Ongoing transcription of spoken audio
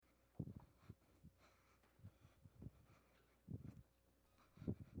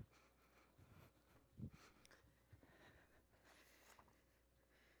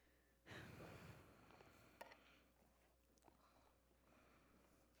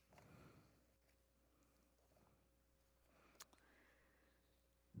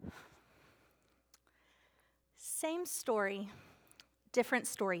Same story, different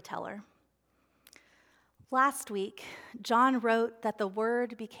storyteller. Last week, John wrote that the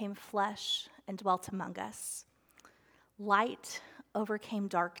Word became flesh and dwelt among us. Light overcame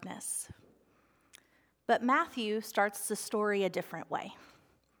darkness. But Matthew starts the story a different way.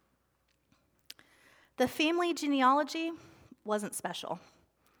 The family genealogy wasn't special.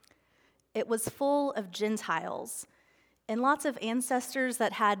 It was full of Gentiles and lots of ancestors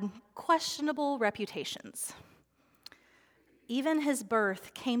that had questionable reputations. Even his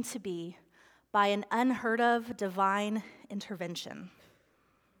birth came to be by an unheard of divine intervention.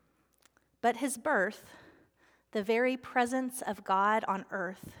 But his birth, the very presence of God on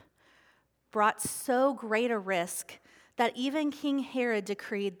earth, brought so great a risk that even King Herod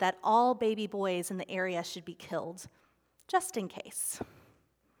decreed that all baby boys in the area should be killed, just in case.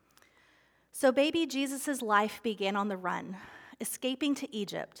 So baby Jesus' life began on the run, escaping to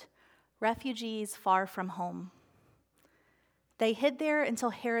Egypt, refugees far from home. They hid there until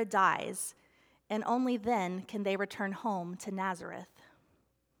Herod dies, and only then can they return home to Nazareth.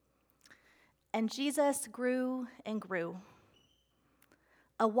 And Jesus grew and grew.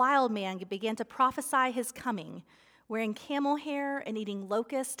 A wild man began to prophesy his coming, wearing camel hair and eating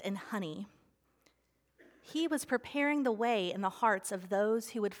locust and honey. He was preparing the way in the hearts of those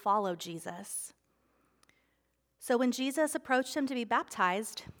who would follow Jesus. So when Jesus approached him to be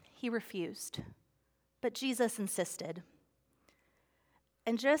baptized, he refused. But Jesus insisted.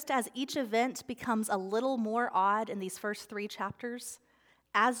 And just as each event becomes a little more odd in these first 3 chapters,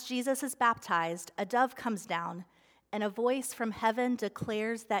 as Jesus is baptized, a dove comes down, and a voice from heaven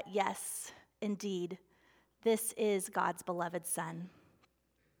declares that, yes, indeed, this is God's beloved Son.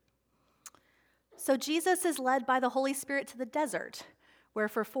 So Jesus is led by the Holy Spirit to the desert, where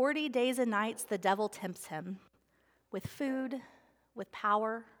for 40 days and nights the devil tempts him with food, with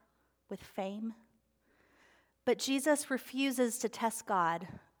power, with fame. But Jesus refuses to test God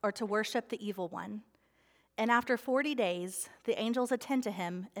or to worship the evil one. And after 40 days, the angels attend to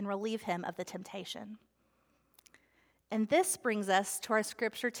him and relieve him of the temptation. And this brings us to our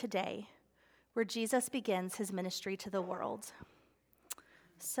scripture today, where Jesus begins his ministry to the world.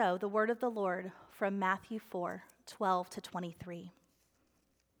 So, the word of the Lord from Matthew 4:12-23.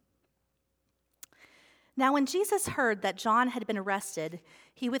 Now, when Jesus heard that John had been arrested,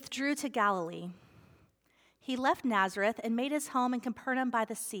 he withdrew to Galilee. He left Nazareth and made his home in Capernaum by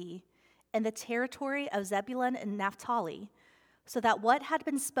the sea, in the territory of Zebulun and Naphtali, so that what had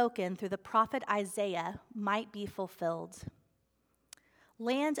been spoken through the prophet Isaiah might be fulfilled.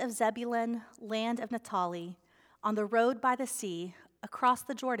 Land of Zebulun, land of Naphtali, on the road by the sea, across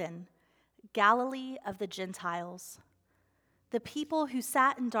the Jordan, Galilee of the Gentiles. The people who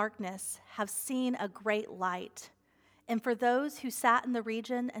sat in darkness have seen a great light, and for those who sat in the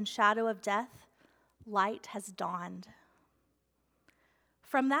region and shadow of death, light has dawned.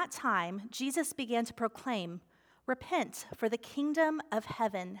 From that time, Jesus began to proclaim, "Repent, for the kingdom of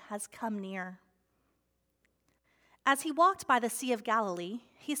heaven has come near." As he walked by the Sea of Galilee,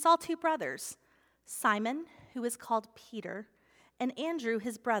 he saw 2 brothers, Simon, who is called Peter, and Andrew,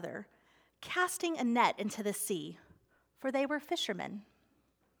 his brother, casting a net into the sea, for they were fishermen.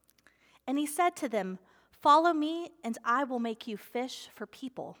 And he said to them, "Follow me, and I will make you fish for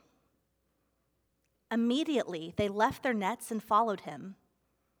people." Immediately they left their nets and followed him.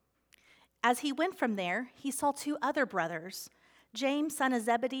 As he went from there, he saw 2 other brothers, James, son of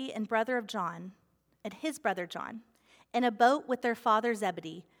Zebedee, and brother of John, and his brother John, in a boat with their father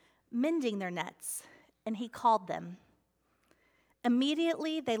Zebedee, mending their nets, and he called them.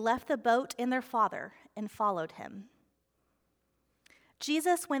 Immediately they left the boat and their father and followed him.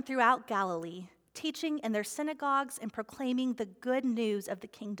 Jesus went throughout Galilee, teaching in their synagogues and proclaiming the good news of the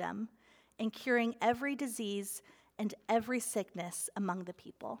kingdom, and curing every disease and every sickness among the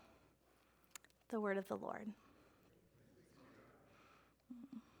people. The word of the Lord.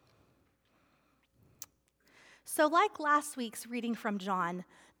 So like last week's reading from John,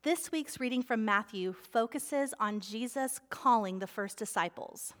 this week's reading from Matthew focuses on Jesus calling the first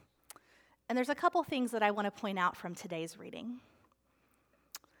disciples. And there's a couple things that I want to point out from today's reading.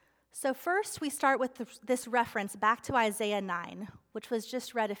 So first, we start with this reference back to Isaiah 9, which was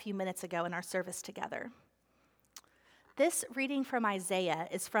just read a few minutes ago in our service together. This reading from Isaiah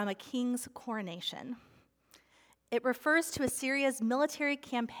is from a king's coronation. It refers to Assyria's military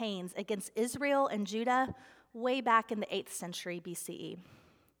campaigns against Israel and Judah way back in the 8th century BCE.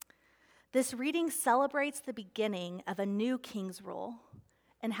 This reading celebrates the beginning of a new king's rule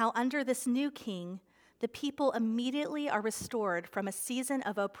and how under this new king, the people immediately are restored from a season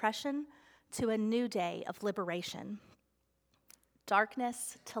of oppression to a new day of liberation.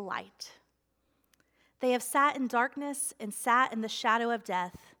 Darkness to light. They have sat in darkness and sat in the shadow of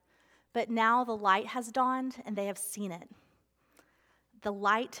death, but now the light has dawned and they have seen it. The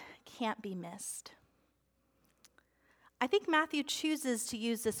light can't be missed. I think Matthew chooses to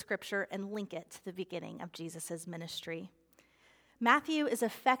use this scripture and link it to the beginning of Jesus' ministry. Matthew is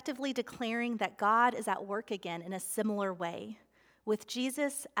effectively declaring that God is at work again in a similar way, with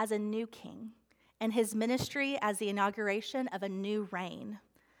Jesus as a new king and his ministry as the inauguration of a new reign,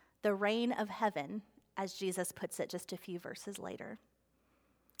 the reign of heaven, as Jesus puts it just a few verses later.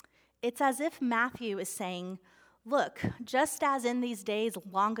 It's as if Matthew is saying, look, just as in these days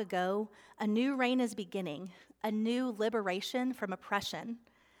long ago, a new reign is beginning, a new liberation from oppression.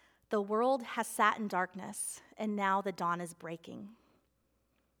 The world has sat in darkness, and now the dawn is breaking.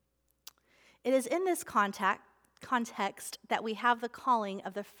 It is in this context that we have the calling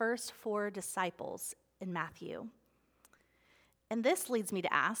of the first 4 disciples in Matthew. And this leads me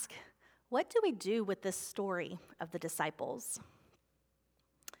to ask, what do we do with this story of the disciples?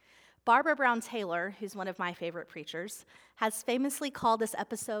 Barbara Brown Taylor, who's one of my favorite preachers, has famously called this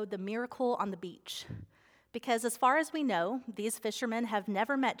episode the miracle on the beach, because as far as we know, these fishermen have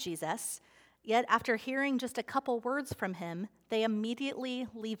never met Jesus, yet after hearing just a couple words from him, they immediately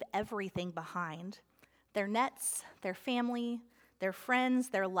leave everything behind: their nets, their family, their friends,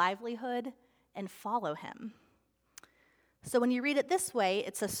 their livelihood, and follow him. So when you read it this way,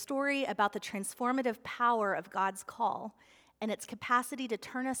 it's a story about the transformative power of God's call and its capacity to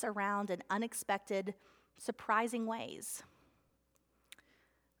turn us around in unexpected, surprising ways.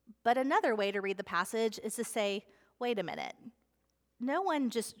 But another way to read the passage is to say, wait a minute. No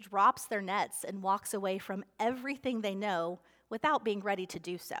one just drops their nets and walks away from everything they know without being ready to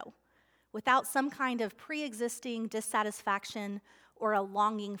do so, without some kind of pre-existing dissatisfaction or a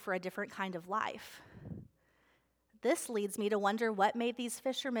longing for a different kind of life. This leads me to wonder what made these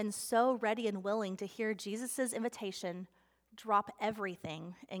fishermen so ready and willing to hear Jesus' invitation, drop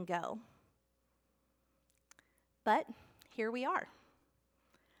everything and go. But here we are.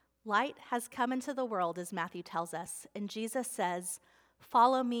 Light has come into the world, as Matthew tells us, and Jesus says,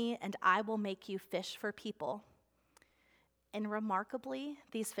 "Follow me and I will make you fish for people." And remarkably,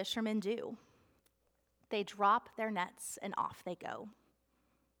 these fishermen do. They drop their nets and off they go.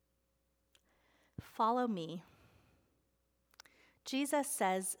 Follow me. Jesus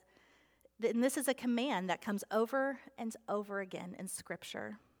says, and this is a command that comes over and over again in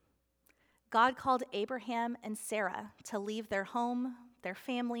Scripture. God called Abraham and Sarah to leave their home, their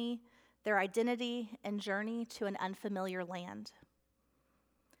family, their identity, and journey to an unfamiliar land.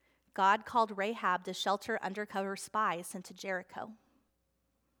 God called Rahab to shelter undercover spies sent to Jericho.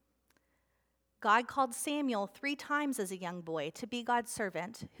 God called Samuel 3 times as a young boy to be God's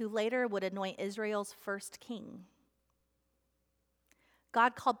servant, who later would anoint Israel's first king.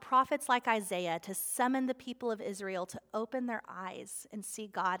 God called prophets like Isaiah to summon the people of Israel to open their eyes and see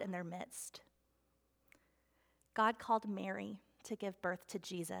God in their midst. God called Mary to give birth to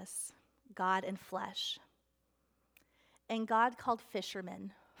Jesus, God in flesh. And God called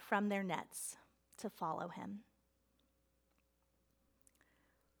fishermen from their nets to follow him.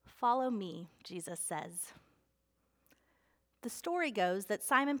 Follow me, Jesus says. The story goes that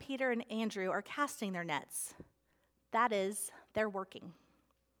Simon, Peter, and Andrew are casting their nets. That is, they're working.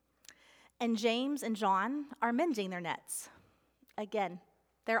 And James and John are mending their nets. Again,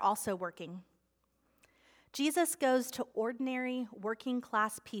 they're also working. Jesus goes to ordinary,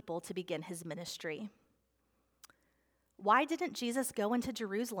 working-class people to begin his ministry. Why didn't Jesus go into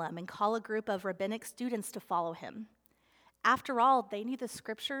Jerusalem and call a group of rabbinic students to follow him? After all, they knew the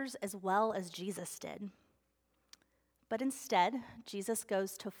scriptures as well as Jesus did. But instead, Jesus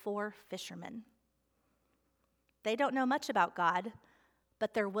goes to 4 fishermen. They don't know much about God,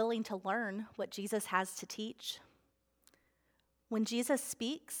 but they're willing to learn what Jesus has to teach. When Jesus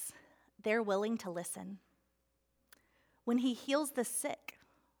speaks, they're willing to listen. When he heals the sick,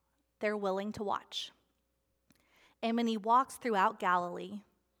 they're willing to watch. And when he walks throughout Galilee,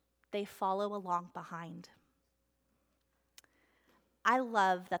 they follow along behind. I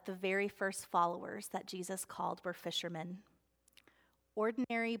love that the very first followers that Jesus called were fishermen,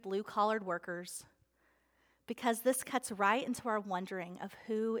 ordinary blue-collared workers, because this cuts right into our wondering of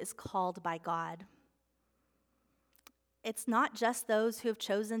who is called by God. It's not just those who have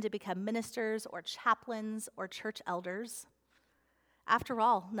chosen to become ministers or chaplains or church elders. After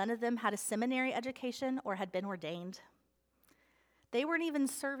all, none of them had a seminary education or had been ordained. They weren't even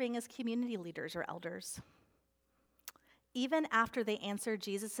serving as community leaders or elders. Even after they answer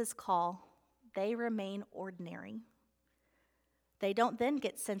Jesus' call, they remain ordinary. They don't then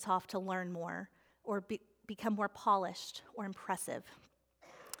get sent off to learn more or become more polished or impressive.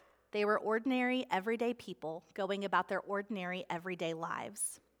 They were ordinary, everyday people going about their ordinary, everyday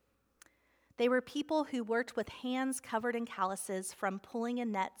lives. They were people who worked with hands covered in calluses from pulling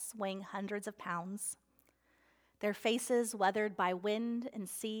in nets weighing hundreds of pounds, their faces weathered by wind and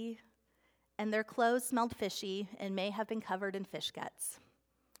sea, and their clothes smelled fishy and may have been covered in fish guts.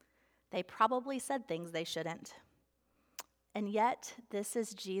 They probably said things they shouldn't. And yet, this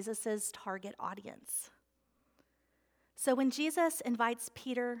is Jesus' target audience. So when Jesus invites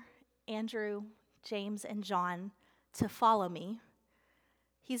Peter, Andrew, James, and John to follow me,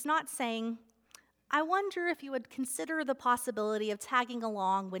 he's not saying, I wonder if you would consider the possibility of tagging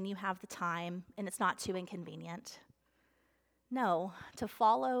along when you have the time and it's not too inconvenient. No, to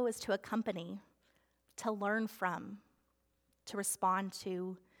follow is to accompany, to learn from, to respond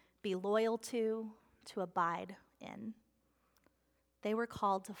to, be loyal to abide in. They were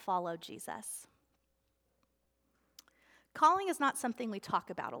called to follow Jesus. Calling is not something we talk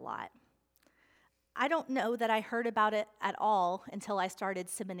about a lot. I don't know that I heard about it at all until I started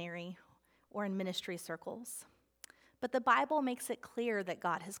seminary or in ministry circles. But the Bible makes it clear that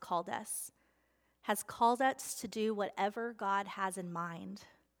God has called us to do whatever God has in mind,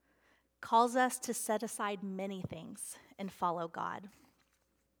 calls us to set aside many things and follow God.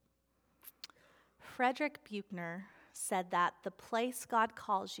 Frederick Buechner said that the place God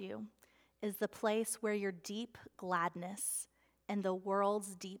calls you is the place where your deep gladness and the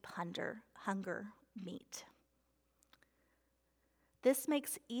world's deep hunger meet. This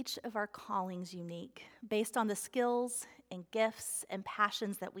makes each of our callings unique based on the skills and gifts and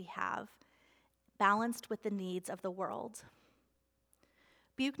passions that we have, balanced with the needs of the world.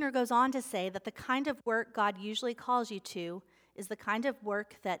 Buechner goes on to say that the kind of work God usually calls you to is the kind of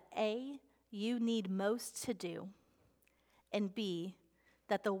work that A, you need most to do, and B,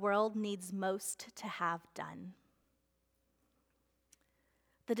 that the world needs most to have done.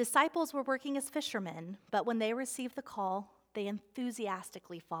 The disciples were working as fishermen, but when they received the call, they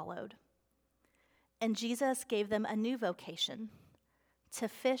enthusiastically followed. And Jesus gave them a new vocation, to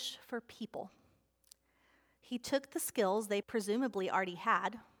fish for people. He took the skills they presumably already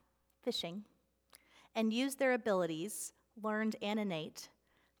had, fishing, and used their abilities, learned and innate,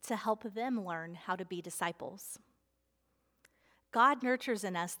 to help them learn how to be disciples. God nurtures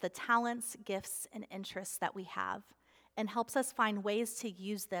in us the talents, gifts, and interests that we have and helps us find ways to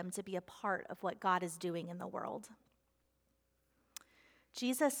use them to be a part of what God is doing in the world.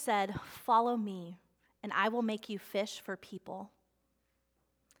 Jesus said, "Follow me, and I will make you fish for people."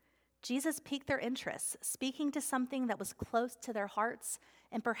 Jesus piqued their interests, speaking to something that was close to their hearts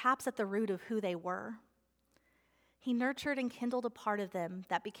and perhaps at the root of who they were. He nurtured and kindled a part of them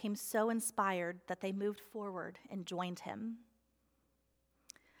that became so inspired that they moved forward and joined him.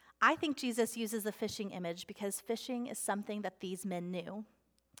 I think Jesus uses the fishing image because fishing is something that these men knew.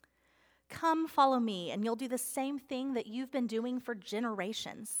 Come, follow me, and you'll do the same thing that you've been doing for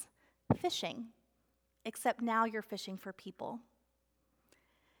generations, fishing, except now you're fishing for people.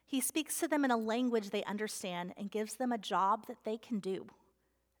 He speaks to them in a language they understand and gives them a job that they can do.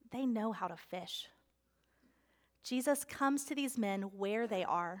 They know how to fish. Jesus comes to these men where they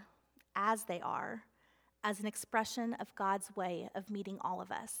are, as an expression of God's way of meeting all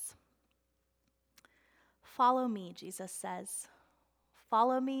of us. Follow me, Jesus says.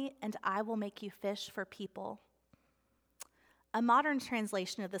 Follow me, and I will make you fish for people. A modern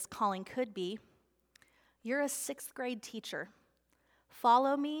translation of this calling could be, you're a 6th grade teacher.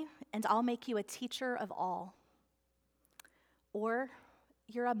 Follow me, and I'll make you a teacher of all. Or,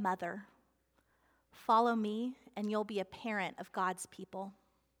 you're a mother. Follow me, and you'll be a parent of God's people.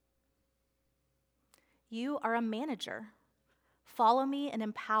 You are a manager. Follow me and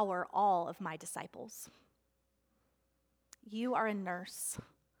empower all of my disciples. You are a nurse.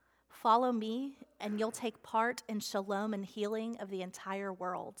 Follow me, and you'll take part in shalom and healing of the entire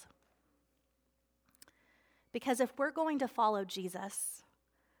world. Because if we're going to follow Jesus,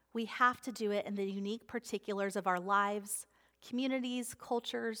 we have to do it in the unique particulars of our lives, communities,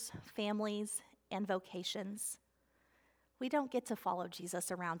 cultures, families, and vocations. We don't get to follow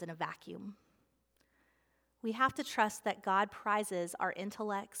Jesus around in a vacuum. We have to trust that God prizes our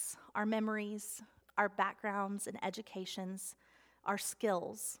intellects, our memories, our backgrounds and educations, our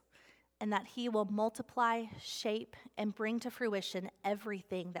skills, and that he will multiply, shape, and bring to fruition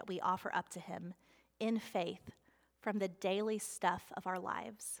everything that we offer up to him in faith from the daily stuff of our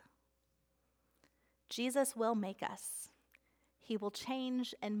lives. Jesus will make us. He will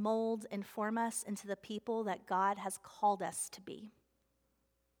change and mold and form us into the people that God has called us to be.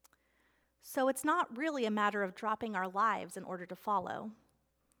 So it's not really a matter of dropping our lives in order to follow.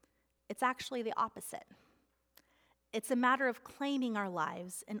 It's actually the opposite. It's a matter of claiming our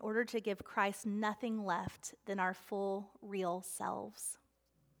lives in order to give Christ nothing left than our full, real selves.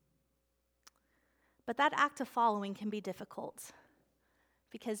 But that act of following can be difficult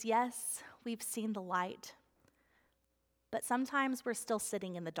because, yes, we've seen the light, but sometimes we're still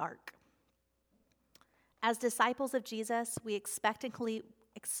sitting in the dark. As disciples of Jesus, we expectantly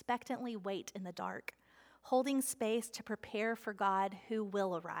wait in the dark, holding space to prepare for God who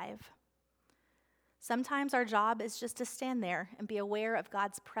will arrive. Sometimes our job is just to stand there and be aware of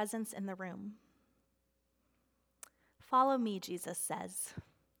God's presence in the room. Follow me, Jesus says.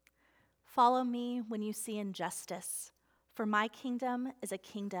 Follow me when you see injustice, for my kingdom is a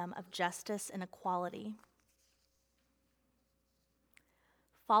kingdom of justice and equality.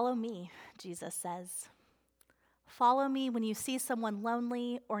 Follow me, Jesus says. Follow me when you see someone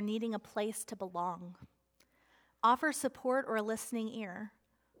lonely or needing a place to belong. Offer support or a listening ear,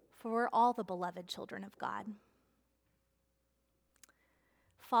 for we're all the beloved children of God.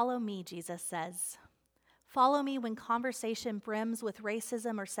 Follow me, Jesus says. Follow me when conversation brims with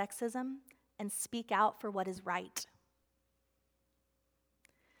racism or sexism, and speak out for what is right.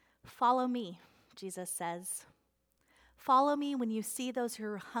 Follow me, Jesus says. Follow me when you see those who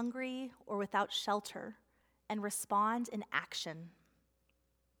are hungry or without shelter, and respond in action.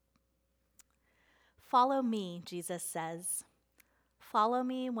 Follow me, Jesus says. Follow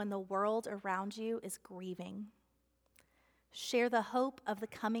me when the world around you is grieving. Share the hope of the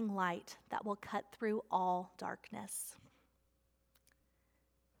coming light that will cut through all darkness.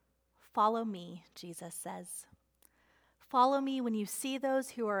 Follow me, Jesus says. Follow me when you see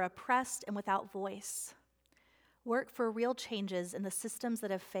those who are oppressed and without voice. Work for real changes in the systems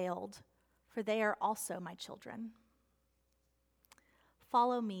that have failed, for they are also my children.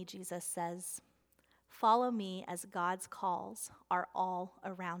 Follow me, Jesus says. Follow me as God's calls are all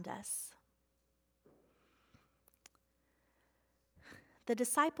around us. The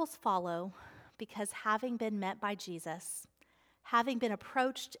disciples follow because having been met by Jesus, having been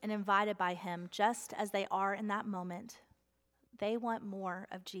approached and invited by him just as they are in that moment, they want more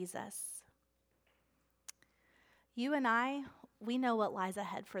of Jesus. You and I, we know what lies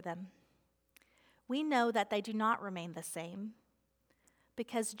ahead for them. We know that they do not remain the same,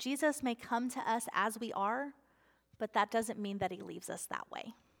 because Jesus may come to us as we are, but that doesn't mean that he leaves us that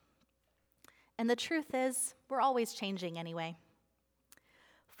way. And the truth is, we're always changing anyway.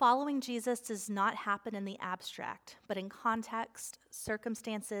 Following Jesus does not happen in the abstract, but in context,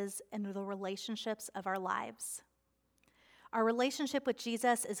 circumstances, and the relationships of our lives. Our relationship with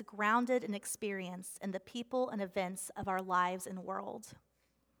Jesus is grounded in experience in the people and events of our lives and world.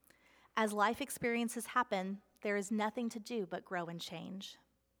 As life experiences happen, there is nothing to do but grow and change.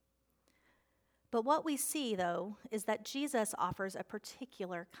 But what we see, though, is that Jesus offers a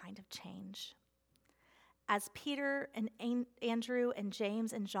particular kind of change. As Peter and Andrew and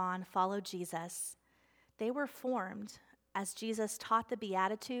James and John followed Jesus, they were formed as Jesus taught the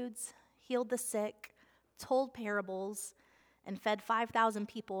Beatitudes, healed the sick, told parables, and fed 5,000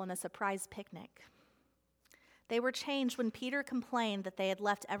 people in a surprise picnic. They were changed when Peter complained that they had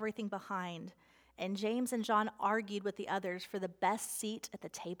left everything behind, and James and John argued with the others for the best seat at the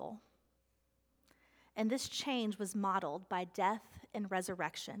table. And this change was modeled by death and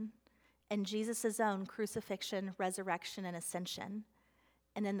resurrection, and Jesus' own crucifixion, resurrection, and ascension,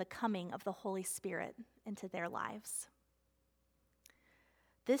 and in the coming of the Holy Spirit into their lives.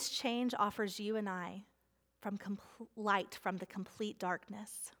 This change offers you and I light from the complete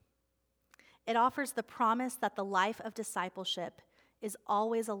darkness. It offers the promise that the life of discipleship is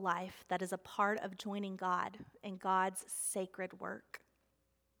always a life that is a part of joining God in God's sacred work.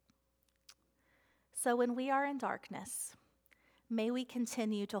 So when we are in darkness, may we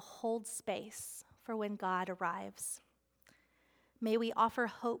continue to hold space for when God arrives. May we offer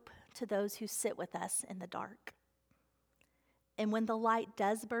hope to those who sit with us in the dark. And when the light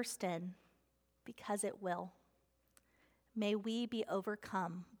does burst in, because it will, may we be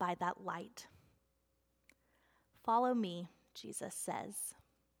overcome by that light. Follow me, Jesus says.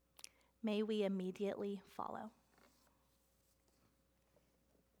 May we immediately follow.